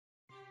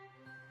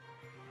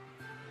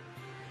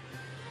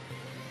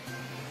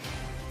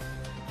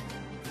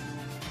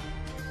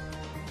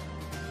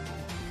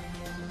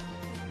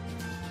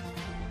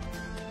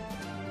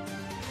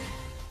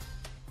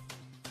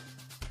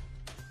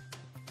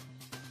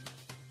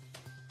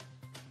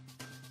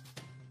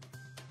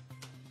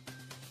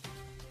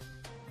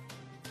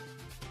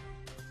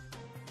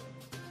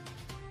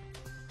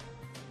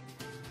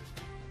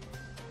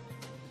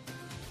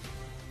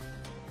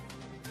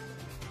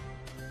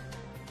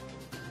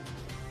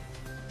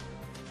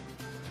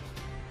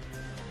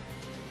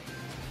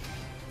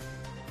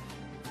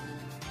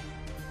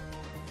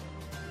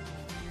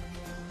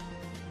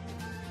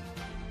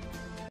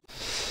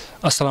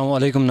अस्सलाम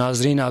वालेकुम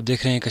नाजरीन, आप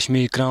देख रहे हैं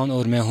कश्मीर क्राउन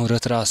और मैं हूं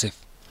राजपुरा आसिफ।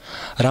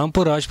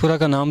 रामपुर राजपुरा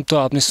का नाम तो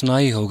आपने सुना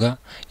ही होगा।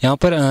 यहाँ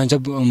पर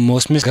जब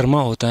मौसम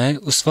गर्मा होता है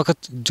उस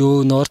वक़्त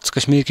जो नॉर्थ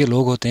कश्मीर के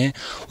लोग होते हैं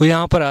वो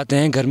यहाँ पर आते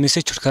हैं गर्मी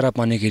से छुटकारा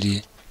पाने के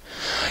लिए।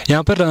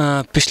 यहाँ पर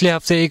पिछले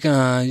हफ्ते एक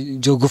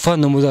जो गुफा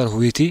नमूदार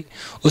हुई थी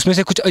उसमें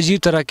से कुछ अजीब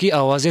तरह की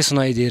आवाज़ें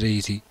सुनाई दे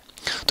रही थी।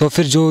 तो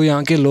फिर जो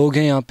यहाँ के लोग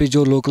हैं, यहाँ पे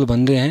जो लोकल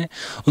बंदे हैं,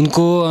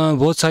 उनको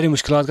बहुत सारी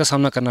मुश्किलात का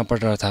सामना करना पड़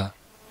रहा था।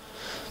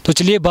 तो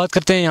चलिए बात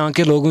करते हैं यहाँ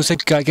के लोगों से,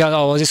 क्या क्या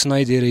आवाज़ें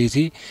सुनाई दे रही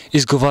थी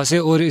इस गुफा से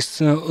और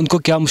उनको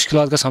क्या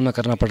मुश्किलात का सामना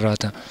करना पड़ रहा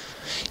था।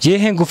 ये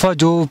है गुफा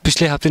जो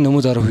पिछले हफ्ते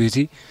नमूदार हुई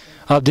थी,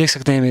 आप देख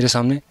सकते हैं मेरे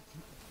सामने।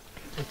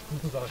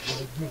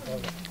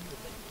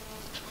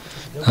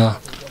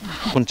 हाँ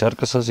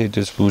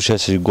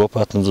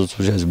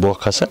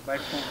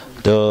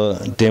तो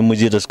तम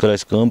मजीद कर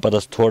पे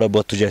थोड़ा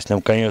बहुत तुझे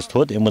कहीं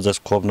थोत यम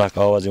खौफनाक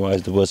आवाज़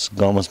बस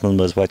गाँवस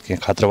मज पे कह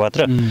खतर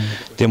वतर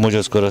तम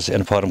मज कर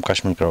इन्फॉर्म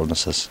कश्मीर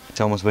क्राउडस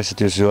चमस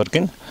वसित योर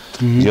कन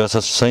यह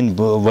सन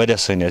वारिया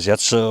सन ये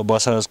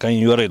बसान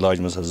कहीं योर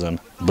लाजम जन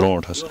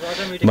ब्रोट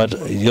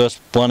मगर यह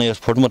पान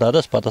फुटमुत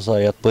अदस पे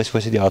ये पस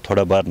वसित आव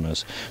थोड़ा बरन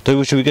तुम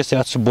वो वस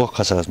ये बोख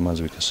खसान मज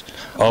वस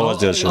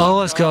आवाज़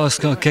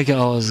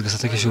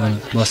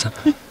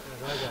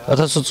अत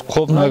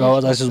खौफनाक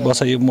आवाज़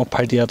बसान ये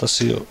फट ये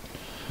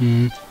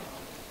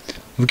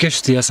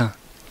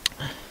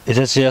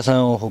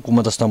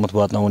हुकूमत तम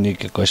वात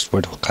कि पे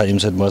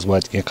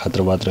वात कह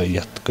खतर वतर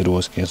ये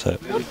करो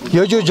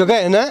ये जो जगह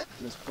है ना,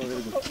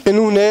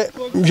 इन्होंने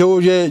जो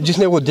ये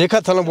जिसने वो देखा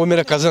था ना वो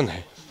मेरा कज़न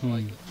है।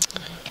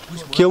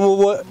 कि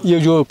वो ये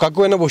जो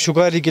काकू है ना वो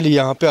शिकारी के लिए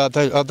यहाँ पे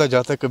आता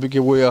जाता है, कभी कि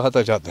वो यहाँ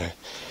आता जाता है।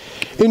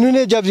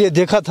 इन्होंने जब ये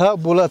देखा था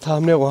बोला था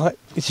हमने वहाँ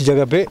इसी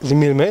जगह पे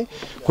ज़मीन में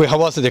कोई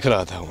हवा से देख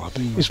रहा था, वहाँ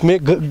पे इसमें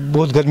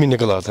बहुत गर्मी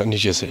निकल रहा था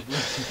नीचे से।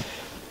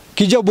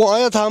 कि जब वो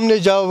आया था हमने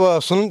जब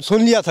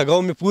सुन लिया था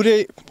गांव में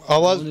पूरे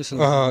आवाज़,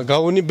 हाँ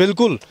गाँव ने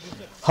बिल्कुल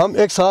हम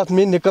एक साथ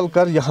में निकल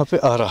कर यहाँ पे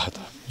आ रहा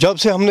था। जब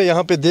से हमने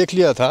यहाँ पे देख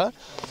लिया था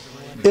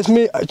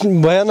इसमें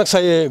भयानक सा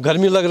ये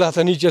गर्मी लग रहा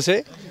था नीचे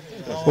से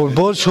और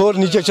बहुत शोर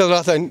नीचे चल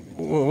रहा था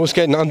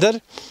उसके अंदर।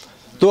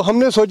 तो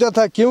हमने सोचा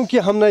था क्योंकि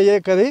हमने ये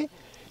करे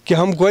कि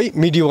हम कोई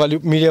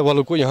मीडिया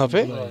वालों को यहाँ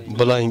पे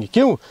बुलाएंगे,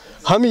 क्यों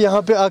हमें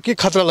यहाँ पे आके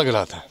खतरा लग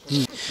रहा था।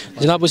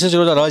 जनाब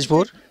रोजान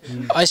राजपुर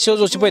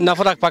पे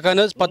नफर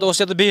पकान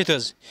पे बिहत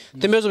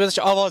तमें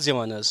आवाज़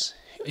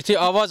इतनी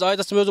आवाज़ आए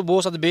तमें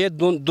बहुत बिहत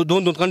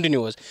दोन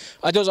कंटिन्यू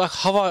अत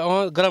हवा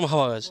गर्म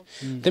हवा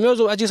तमें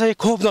अत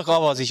खौफनाक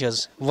आवाज़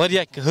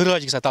यह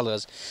हराज गसा तल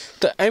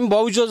तो अम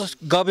बावजूद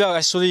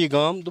घबरा सोई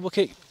गाँव दोक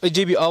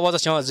अजीबी आवाज़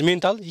ज़मीन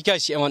तल यह क्या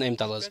अम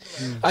तल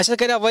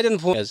कर वारियन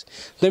फोन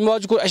तमें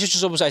बावजूद कोर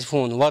सोबस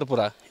फोन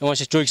वारपुरा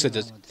चौक सत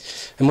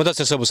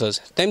मुदसर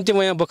सोबस तम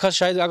वन बह खस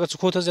शायद अगर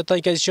खोत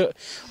क्या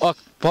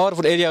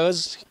पावरफुल एरिया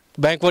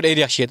बैकवर्ड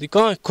एरिया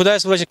कह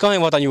खुदास कहें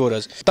वातान योर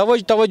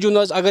तवज्जो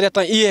न अगर ये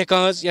यी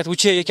कह वे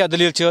ये क्या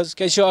दलील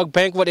क्या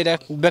बैकवर्ड एरिया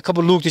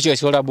बेखबर लूक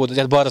थोड़ा बहुत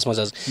ये बारस मज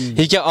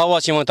यह क्या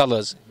आवाज़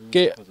तल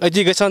कि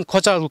अति गसान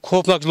खोचा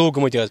खौफनाक लोग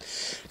गमत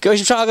कि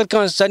अगर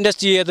कह संडस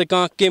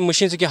कह कम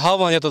मशीन से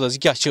हावान ये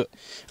क्या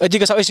अति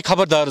गसान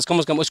खबरदार कम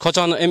अज़ कम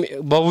खोचान अम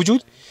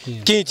बावजूद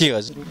कहीं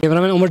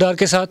कैमरामैन उमर डार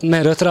के साथ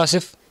मैं Rajpura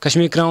Asif,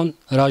 Kashmir crown,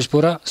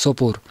 Rajpura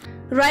Sopore.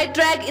 Right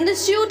track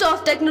institute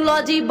of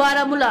technology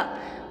Baramulla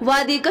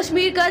वादी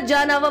कश्मीर का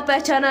जाना व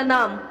पहचाना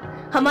नाम।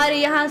 हमारे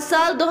यहाँ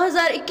साल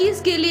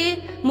 2021 के लिए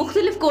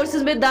मुख्तलिफ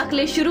कोर्सेज में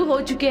दाखिले शुरू हो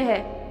चुके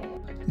हैं,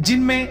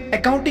 जिनमें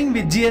accounting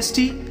with GST,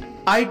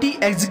 IT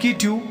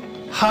executive,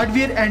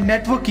 hardware and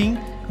networking,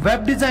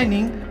 web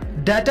designing,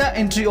 data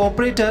entry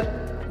operator,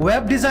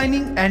 web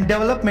designing and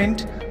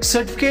development,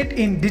 certificate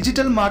in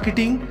digital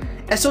marketing,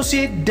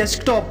 associate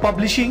desktop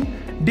publishing,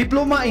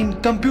 diploma in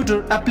computer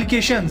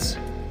applications.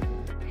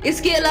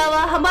 इसके अलावा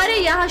हमारे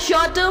यहाँ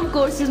शॉर्ट टर्म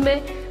कोर्सेज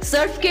में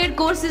certificate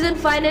courses in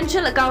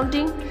financial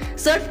accounting,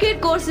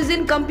 certificate courses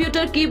in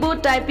computer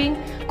keyboard typing,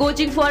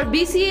 coaching for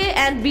BCA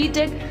and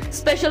BTech,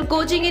 special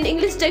coaching in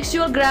English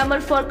textual grammar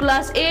for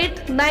class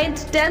 8th,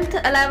 9th, 10th,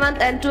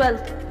 11th and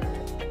 12th।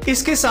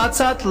 इसके साथ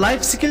साथ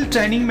life skill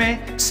training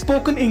में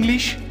spoken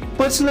English,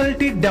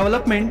 personality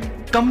development,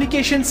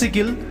 communication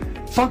skill,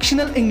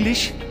 functional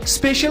English,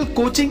 special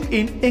coaching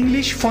in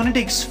English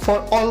phonetics for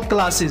all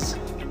classes.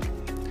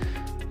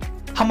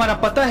 हमारा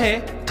पता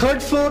है 3rd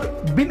floor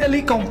बिन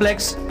Ali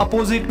complex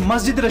opposite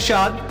मस्जिद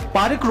Rashad,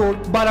 park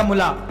road,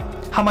 Baramulla.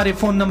 हमारे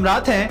phone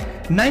नंबरात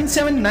हैं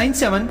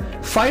 9797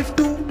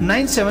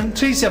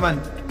 529737,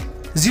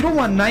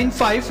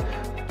 0195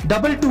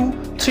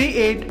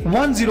 2238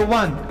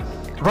 101।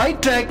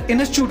 Right track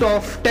institute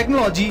of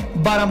technology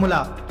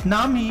Baramulla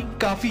नाम ही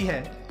काफी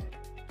है।